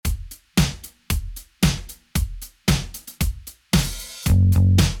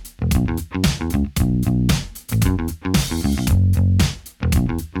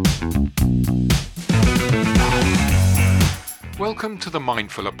Welcome to the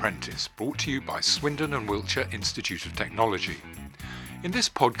Mindful Apprentice, brought to you by Swindon and Wiltshire Institute of Technology. In this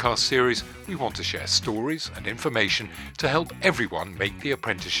podcast series, we want to share stories and information to help everyone make the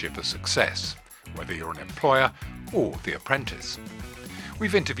apprenticeship a success, whether you're an employer or the apprentice.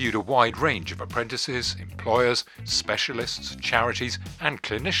 We've interviewed a wide range of apprentices, employers, specialists, charities and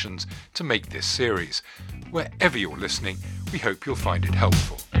clinicians to make this series. Wherever you're listening, we hope you'll find it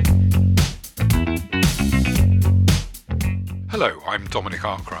helpful. Hello, I'm Dominic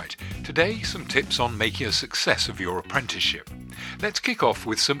Arkwright. Today, some tips on making a success of your apprenticeship. Let's kick off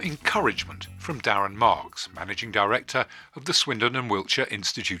with some encouragement from Darren Marks, Managing Director of the Swindon and Wiltshire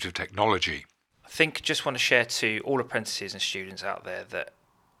Institute of Technology. I think just want to share to all apprentices and students out there that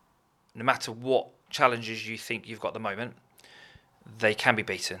no matter what challenges you think you've got at the moment, they can be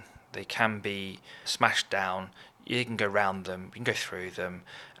beaten. They can be smashed down. You can go round them, you can go through them,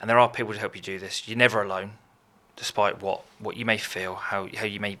 and there are people to help you do this. You're never alone, despite what you may feel, how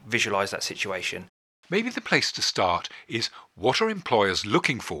you may visualise that situation. Maybe the place to start is, what are employers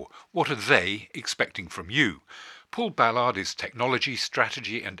looking for? What are they expecting from you? Paul Ballard is Technology,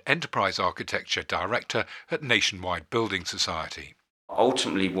 Strategy and Enterprise Architecture Director at Nationwide Building Society.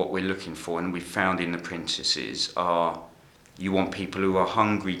 Ultimately what we're looking for, and we've found in apprentices, are you want people who are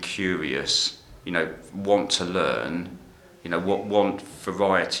hungry, curious, want to learn, want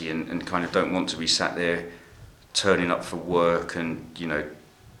variety and kind of don't want to be sat there turning up for work and,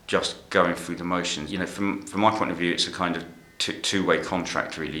 just going through the motions. From my point of view, it's a kind of two-way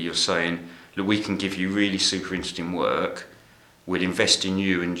contract, really. You're saying, look, we can give you really super interesting work. We'll invest in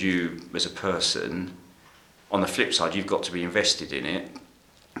you and you as a person. On the flip side, you've got to be invested in it.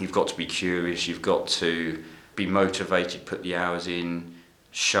 You've got to be curious. You've got to be motivated, put the hours in,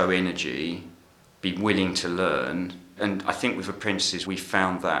 show energy, be willing to learn. And I think with apprentices, we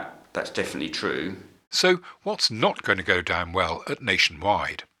found that that's definitely true. So what's not going to go down well at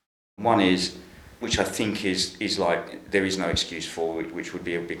Nationwide? One is, which I think is like there is no excuse for, which would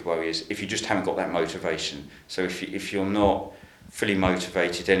be a big worry, is if you just haven't got that motivation. So if you're not fully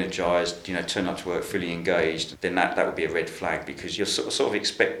motivated, energised, turn up to work fully engaged, then that would be a red flag, because you're sort of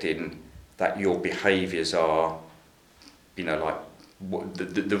expecting that your behaviours are, like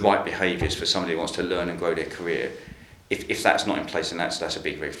the right behaviours for somebody who wants to learn and grow their career. If that's not in place, then that's a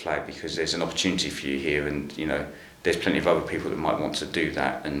big red flag, because there's an opportunity for you here, and there's plenty of other people that might want to do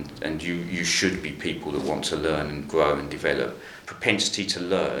that, and you should be people that want to learn and grow and develop. Propensity to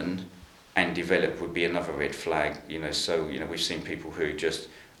learn and develop would be another red flag. So we've seen people who just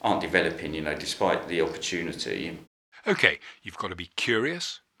aren't developing, despite the opportunity. Okay, you've got to be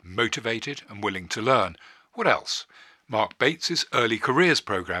curious, motivated and willing to learn. What else? Mark Bates is Early Careers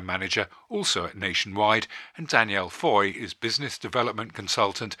Programme Manager, also at Nationwide, and Danielle Foy is Business Development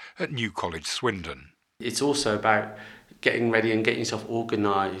Consultant at New College Swindon. It's also about getting ready and getting yourself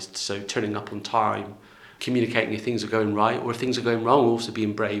organised, so turning up on time, communicating if things are going right, or if things are going wrong, also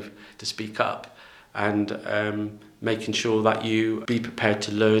being brave to speak up, and making sure that you be prepared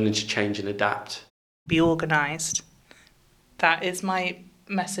to learn and to change and adapt. Be organised. That is my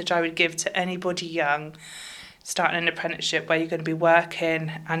message I would give to anybody young starting an apprenticeship where you're going to be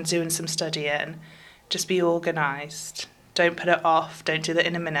working and doing some studying. Just be organised. Don't put it off. Don't do that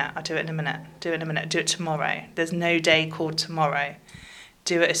in a minute. I'll do it in a minute. Do it in a minute. Do it tomorrow. There's no day called tomorrow.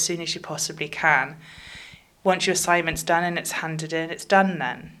 Do it as soon as you possibly can. Once your assignment's done and it's handed in, it's done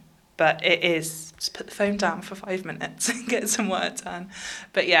then. But it is, just put the phone down for 5 minutes and get some work done.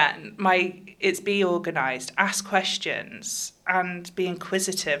 But yeah, it's be organised, ask questions and be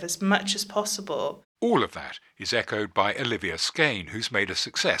inquisitive as much as possible. All of that is echoed by Olivia Skane, who's made a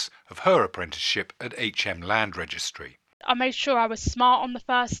success of her apprenticeship at HM Land Registry. I made sure I was smart on the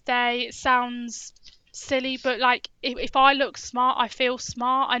first day. It sounds silly, but if I look smart, I feel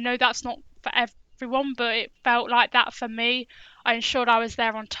smart. I know that's not for everyone, but it felt like that for me. I ensured I was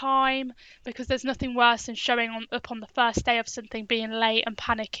there on time, because there's nothing worse than showing up on the first day of something being late and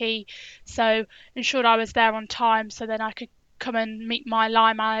panicky. So ensured I was there on time, so then I could come and meet my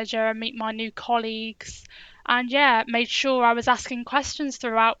line manager and meet my new colleagues, and made sure I was asking questions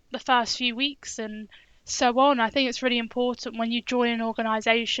throughout the first few weeks and so on. I think it's really important when you join an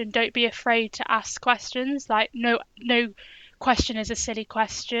organisation, don't be afraid to ask questions. No question is a silly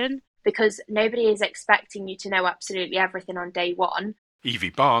question, because nobody is expecting you to know absolutely everything on day one.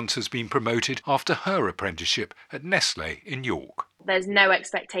 Evie Barnes has been promoted after her apprenticeship at Nestlé in York. There's no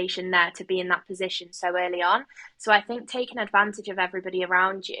expectation there to be in that position so early on. So I think taking advantage of everybody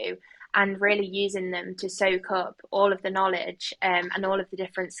around you and really using them to soak up all of the knowledge and all of the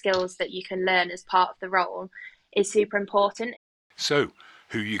different skills that you can learn as part of the role is super important. So,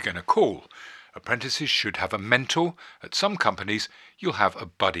 who are you going to call? Apprentices should have a mentor. At some companies, you'll have a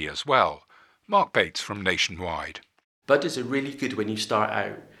buddy as well. Mark Bates from Nationwide. Buddies are really good when you start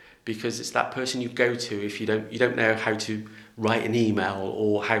out because it's that person you go to if you don't know how to write an email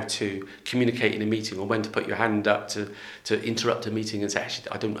or how to communicate in a meeting or when to put your hand up to interrupt a meeting and say,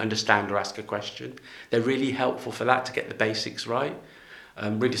 actually, I don't understand or ask a question. They're really helpful for that to get the basics right.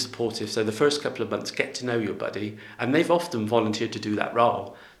 Really supportive. So the first couple of months, get to know your buddy, and they've often volunteered to do that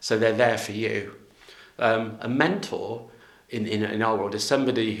role, so they're there for you. A mentor in our world is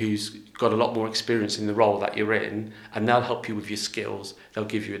somebody who's got a lot more experience in the role that you're in, and they'll help you with your skills. They'll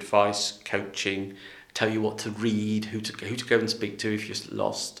give you advice, coaching, tell you what to read, who to go and speak to if you're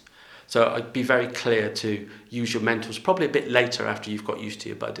lost. So I'd be very clear to use your mentors probably a bit later after you've got used to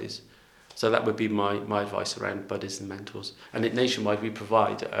your buddies. So that would be my advice around buddies and mentors. And at Nationwide, we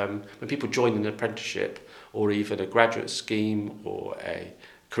provide, when people join an apprenticeship or even a graduate scheme or a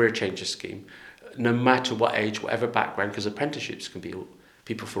career changer scheme, no matter what age, whatever background, because apprenticeships can be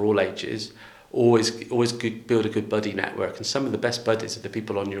people for all ages, always good, build a good buddy network. And some of the best buddies are the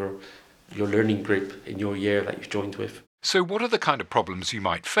people on your learning group in your year that you've joined with. So what are the kind of problems you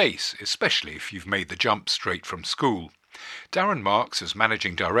might face, especially if you've made the jump straight from school? Darren Marks, as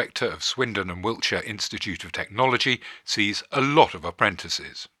Managing Director of Swindon and Wiltshire Institute of Technology, sees a lot of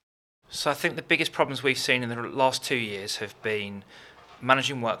apprentices. So I think the biggest problems we've seen in the last 2 years have been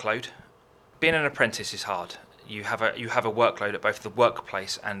managing workload. Being an apprentice is hard. You have a workload at both the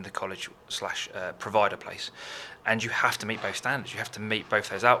workplace and the college / provider place, and you have to meet both standards. You have to meet both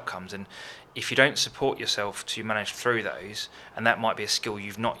those outcomes, and if you don't support yourself to manage through those, and that might be a skill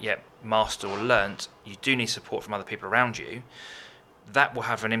you've not yet mastered or learnt, you do need support from other people around you. That will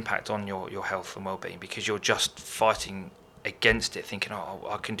have an impact on your health and well-being, because you're just fighting against it, thinking, oh,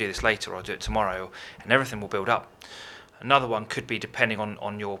 I can do this later, or I'll do it tomorrow, and everything will build up. Another one could be, depending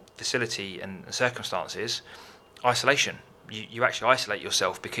on your facility and circumstances, isolation. You actually isolate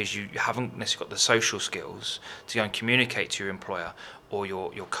yourself because you haven't necessarily got the social skills to go and communicate to your employer or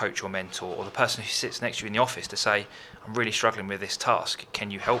your coach or mentor or the person who sits next to you in the office to say, I'm really struggling with this task, can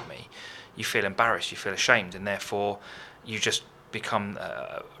you help me? You feel embarrassed, you feel ashamed, and therefore you just become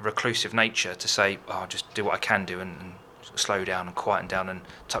a reclusive nature to say, oh, I'll just do what I can do and slow down and quieten down and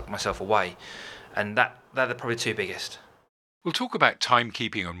tuck myself away. And they're probably the two biggest. We'll talk about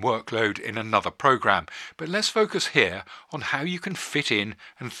timekeeping and workload in another programme, but let's focus here on how you can fit in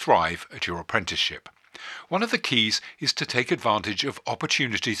and thrive at your apprenticeship. One of the keys is to take advantage of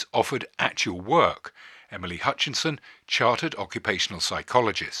opportunities offered at your work. Emily Hutchinson, Chartered Occupational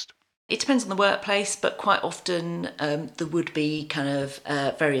Psychologist. It depends on the workplace, but quite often there would be kind of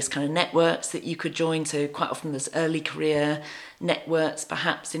various kind of networks that you could join. So quite often there's early career networks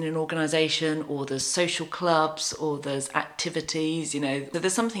perhaps in an organisation, or there's social clubs, or there's activities, So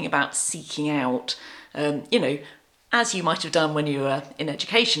there's something about seeking out, as you might have done when you were in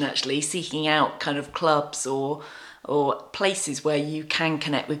education, actually, seeking out kind of clubs or places where you can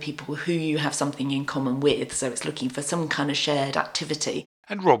connect with people who you have something in common with. So it's looking for some kind of shared activity.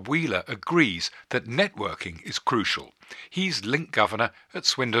 And Rob Wheeler agrees that networking is crucial. He's Link Governor at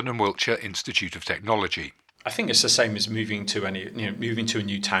Swindon and Wiltshire Institute of Technology. I think it's the same as moving to a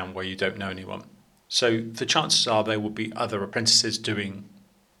new town where you don't know anyone. So the chances are there will be other apprentices doing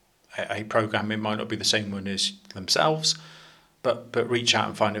a programme. It might not be the same one as themselves, but reach out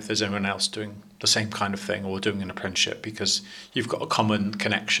and find if there's anyone else doing the same kind of thing or doing an apprenticeship, because you've got a common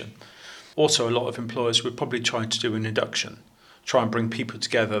connection. Also, a lot of employers would probably try to do an induction. Try and bring people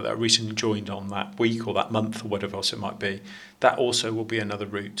together that recently joined on that week or that month or whatever else it might be. That also will be another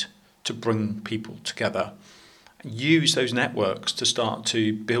route to bring people together. Use those networks to start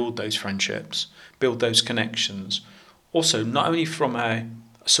to build those friendships, build those connections. Also, not only from a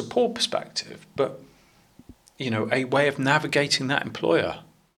support perspective, but a way of navigating that employer.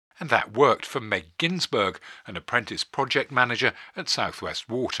 And that worked for Meg Ginsberg, an apprentice project manager at South West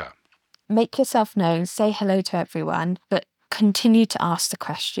Water. Make yourself known, say hello to everyone, but continue to ask the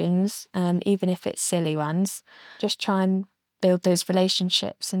questions, even if it's silly ones. Just try and build those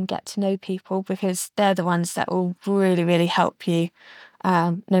relationships and get to know people, because they're the ones that will really, really help you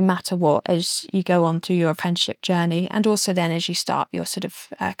no matter what as you go on through your apprenticeship journey, and also then as you start your sort of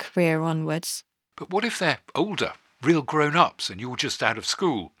career onwards. But what if they're older, real grown-ups, and you're just out of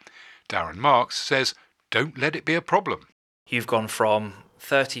school? Darren Marks says, don't let it be a problem. You've gone from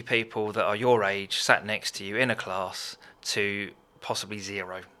 30 people that are your age sat next to you in a class to possibly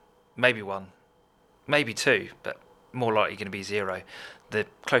 0, maybe 1, maybe 2, but more likely going to be 0. The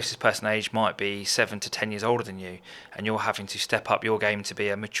closest person age might be 7 to 10 years older than you, and you're having to step up your game to be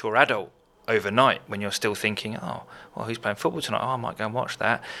a mature adult overnight when you're still thinking, oh, well, who's playing football tonight? Oh, I might go and watch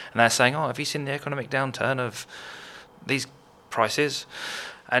that. And they're saying, oh, have you seen the economic downturn of these prices?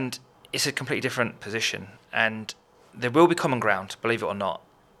 And it's a completely different position. And there will be common ground, believe it or not.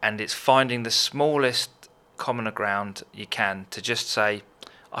 And it's finding the smallest common ground you can to just say,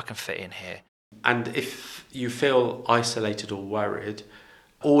 I can fit in here. And if you feel isolated or worried,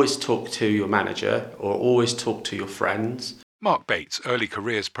 always talk to your manager or always talk to your friends. Mark Bates, Early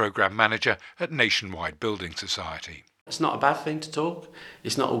Careers Programme Manager at Nationwide Building Society. It's not a bad thing to talk.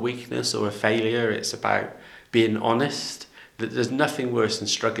 It's not a weakness or a failure. It's about being honest. There's nothing worse than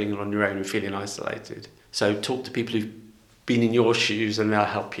struggling on your own and feeling isolated. So talk to people who've been in your shoes and they'll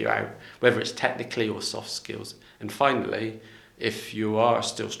help you out, whether it's technically or soft skills. And finally, if you are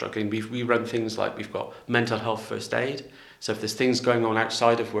still struggling, we run things like we've got mental health first aid. So if there's things going on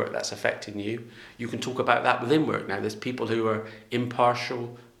outside of work that's affecting you, you can talk about that within work now. There's people who are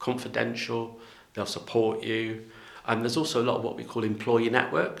impartial, confidential, they'll support you. And there's also a lot of what we call employee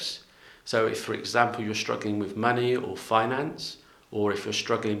networks. So if, for example, you're struggling with money or finance, or if you're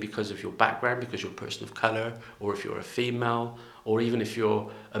struggling because of your background, because you're a person of colour, or if you're a female, or even if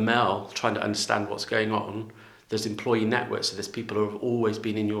you're a male trying to understand what's going on, there's employee networks. So there's people who have always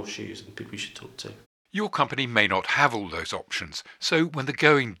been in your shoes and people you should talk to. Your company may not have all those options, so when the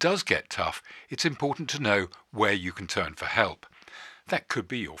going does get tough, it's important to know where you can turn for help. That could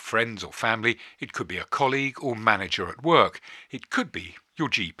be your friends or family, it could be a colleague or manager at work, it could be your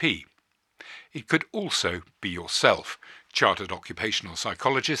GP. It could also be yourself. Chartered occupational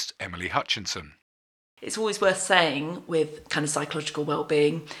psychologist Emily Hutchinson. It's always worth saying with kind of psychological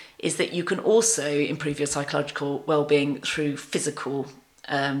well-being is that you can also improve your psychological well-being through physical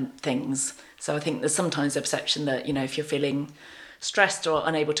things. So I think there's sometimes a perception that, you know, if you're feeling stressed or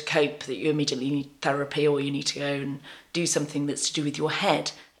unable to cope, that you immediately need therapy or you need to go and do something that's to do with your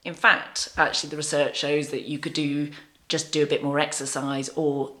head. In fact, actually the research shows that you could just do a bit more exercise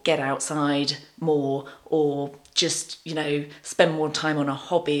or get outside more or just, you know, spend more time on a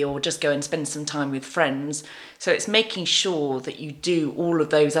hobby or just go and spend some time with friends. So it's making sure that you do all of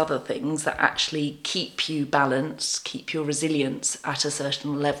those other things that actually keep you balanced, keep your resilience at a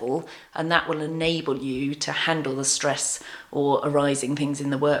certain level, and that will enable you to handle the stress or arising things in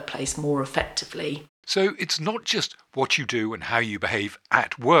the workplace more effectively. So it's not just what you do and how you behave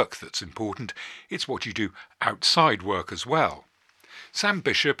at work that's important, it's what you do outside work as well. Sam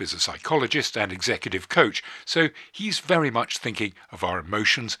Bishop is a psychologist and executive coach, so he's very much thinking of our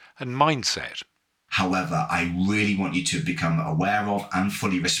emotions and mindset. However, I really want you to become aware of and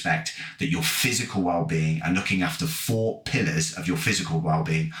fully respect that your physical well-being and looking after 4 pillars of your physical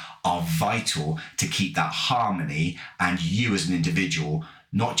well-being are vital to keep that harmony and you as an individual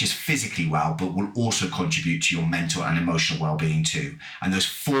not just physically well, but will also contribute to your mental and emotional well-being too. And those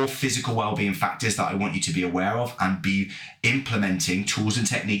 4 physical well-being factors that I want you to be aware of and be implementing tools and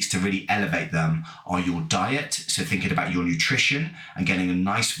techniques to really elevate them are your diet. So thinking about your nutrition and getting a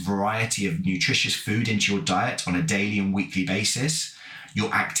nice variety of nutritious food into your diet on a daily and weekly basis.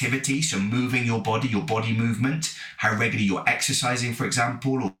 Your activity, so moving your body movement, how regularly you're exercising, for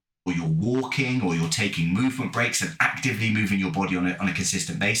example, or you're walking, or you're taking movement breaks and actively moving your body on a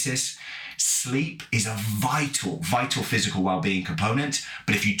consistent basis. Sleep is a vital physical well-being component,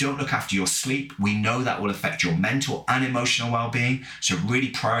 but if you don't look after your sleep, we know that will affect your mental and emotional well-being. So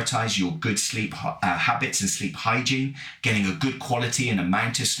really prioritize your good sleep habits and sleep hygiene, getting a good quality and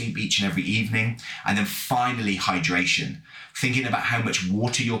amount of sleep each and every evening. And then finally, hydration. Thinking about how much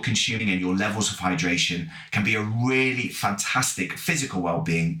water you're consuming and your levels of hydration can be a really fantastic physical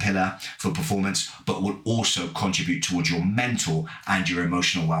well-being pillar for performance, but will also contribute towards your mental and your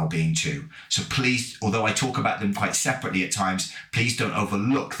emotional well-being too. So please, although I talk about them quite separately at times, please don't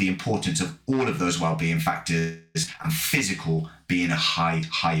overlook the importance of all of those well-being factors and physical being a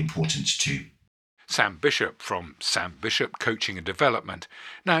high importance too. Sam Bishop from Sam Bishop Coaching and Development.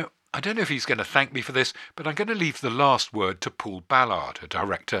 Now, I don't know if he's going to thank me for this, but I'm going to leave the last word to Paul Ballard, a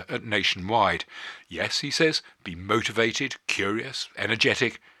director at Nationwide. Yes, he says, be motivated, curious,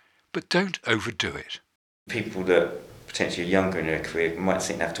 energetic, but don't overdo it. People that potentially are younger in their career might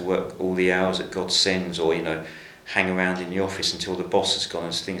think they have to work all the hours that God sends, or, you know, hang around in the office until the boss has gone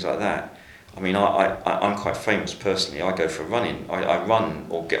and things like that. I mean, I'm quite famous personally. I go for running. I run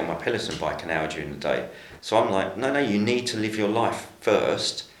or get on my Peloton bike an hour during the day. So I'm like, no, you need to live your life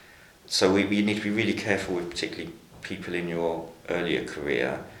first. So we need to be really careful with particularly people in your earlier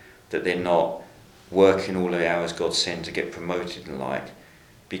career that they're not working all the hours God sent to get promoted and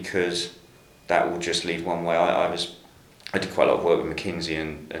because that will just lead one way. I did quite a lot of work with McKinsey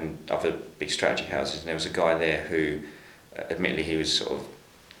and other big strategy houses, and there was a guy there who, admittedly, he was sort of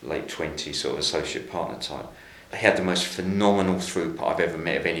late 20s, sort of associate partner type. He had the most phenomenal throughput I've ever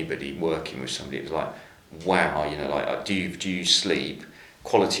met of anybody working with somebody. It was like, wow, you know, like, do you sleep?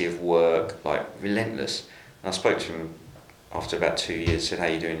 Quality of work, like, relentless. And I spoke to him after about 2 years, said, how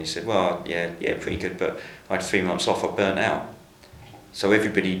you doing? He said, well, yeah, pretty good, but I had 3 months off, I burnt out. So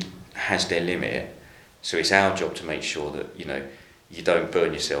everybody has their limit, so it's our job to make sure that, you know, you don't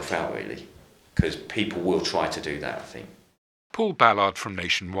burn yourself out, really, because people will try to do that, I think. Paul Ballard from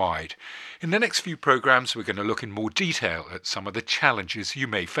Nationwide. In the next few programmes, we're going to look in more detail at some of the challenges you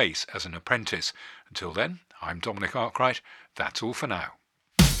may face as an apprentice. Until then, I'm Dominic Arkwright. That's all for now.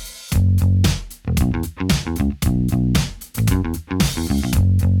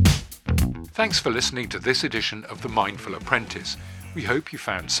 Thanks for listening to this edition of The Mindful Apprentice. We hope you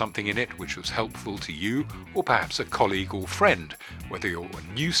found something in it which was helpful to you, or perhaps a colleague or friend, whether you're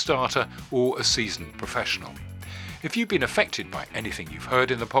a new starter or a seasoned professional. If you've been affected by anything you've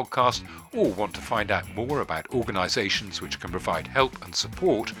heard in the podcast, or want to find out more about organisations which can provide help and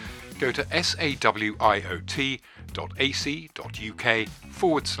support, go to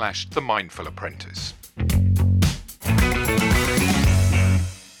sawiot.ac.uk/The Mindful Apprentice.